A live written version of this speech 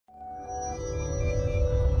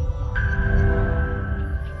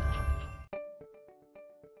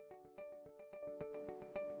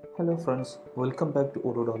Hello friends, welcome back to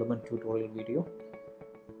Odoo development tutorial video.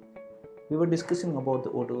 We were discussing about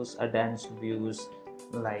the Odoo's advanced views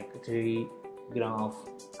like tree, graph,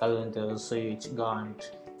 calendar, search,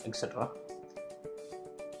 Gantt, etc.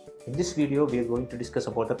 In this video, we are going to discuss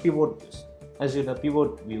about the pivot views. As you know,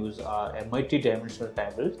 pivot views are a multi-dimensional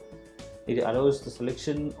table. It allows the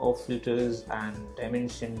selection of filters and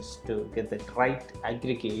dimensions to get the right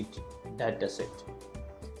aggregate data set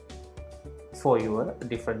for your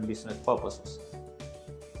different business purposes.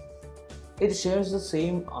 It shares the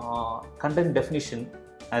same content definition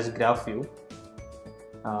as graph view.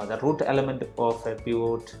 The root element of a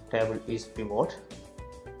pivot table is pivot,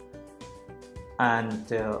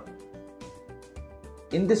 and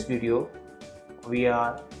in this video we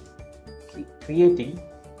are creating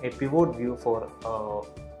a pivot view for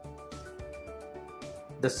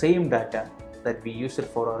the same data that we used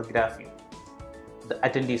for our graph view, the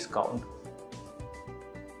attendees count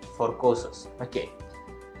for courses. Okay,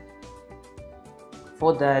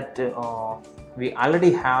 for that we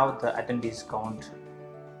already have the attendees count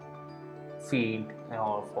field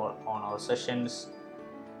for on our sessions,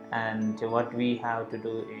 and what we have to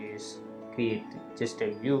do is create just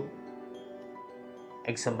a view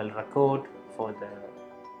XML record for the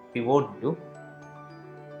pivot view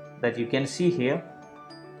that you can see here.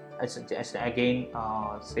 It's just again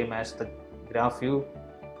same as the graph view,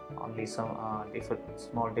 only some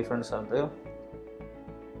small difference are there.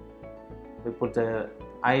 We put the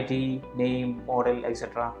ID, name, model,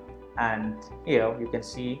 etc. and here you can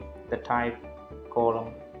see the type,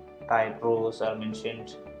 column, type, rows are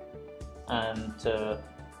mentioned, and the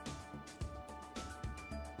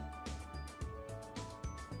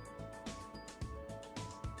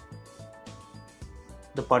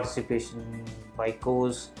participation by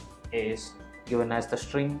course is given as the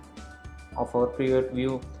string of our pivot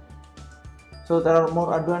view. So there are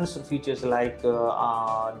more advanced features like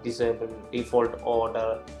disable default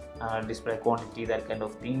order, display quantity, that kind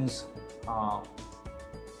of things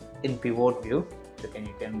in pivot view. You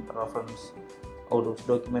can reference Odoo's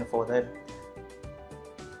document for that.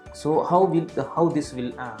 So how this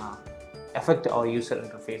will affect our user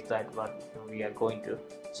interface, that what we are going to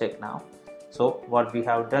check now. So what we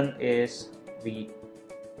have done is we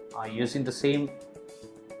are using the same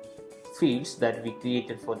fields that we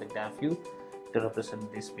created for the graph view to represent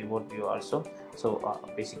this pivot view also. So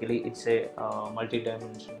basically it's a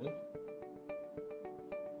multi-dimensional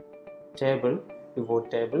table, pivot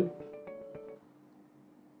table,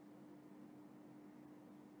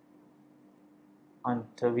 and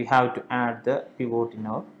we have to add the pivot in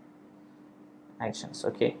our actions.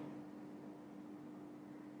 Okay,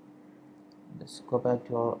 let's go back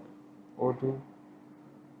to our Odoo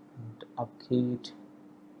and update.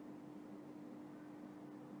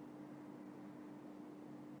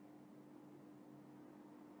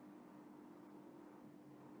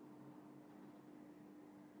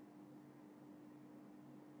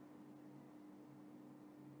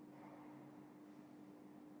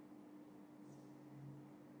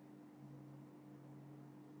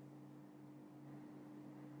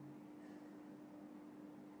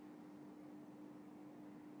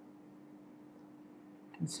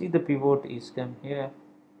 See, the pivot is come here.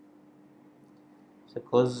 So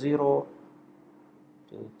cos 0,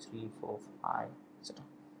 2, 3, 4, 5, etc.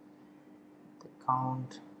 The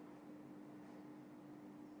count.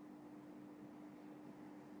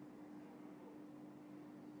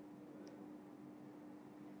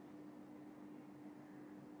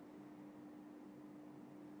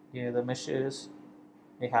 Here the measures,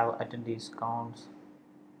 we have attendees counts.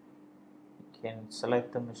 You can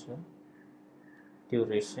select the measure,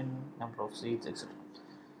 duration, number of seats, etc.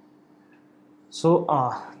 So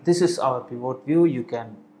this is our pivot view. You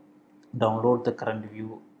can download the current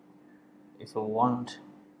view if you want.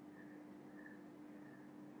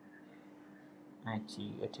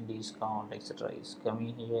 Actually, attendees count, etc. is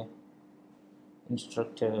coming here.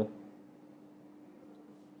 Instructor,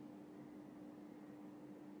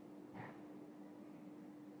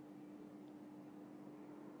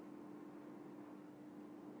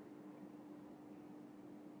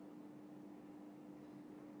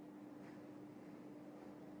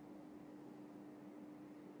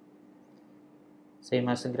 same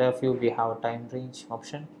as the graph view, we have a time range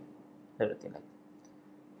option, everything like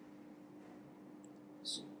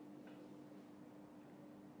that.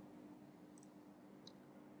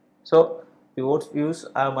 So pivot views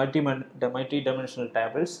are multi-dimensional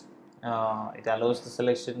tables. It allows the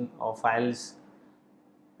selection of files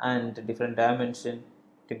and different dimension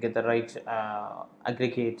to get the right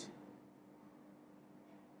aggregate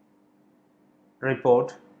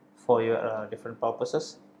report for your different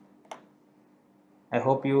purposes. I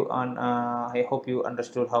hope you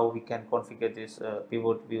understood how we can configure this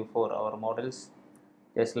pivot view for our models.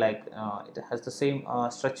 Just like it has the same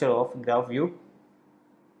structure of graph view.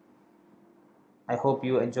 I hope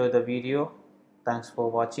you enjoy the video. Thanks for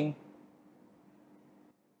watching.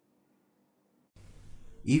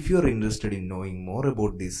 If you are interested in knowing more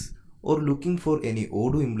about this or looking for any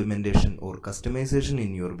Odoo implementation or customization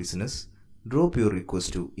in your business, drop your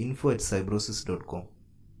request to info@cybrosys.com.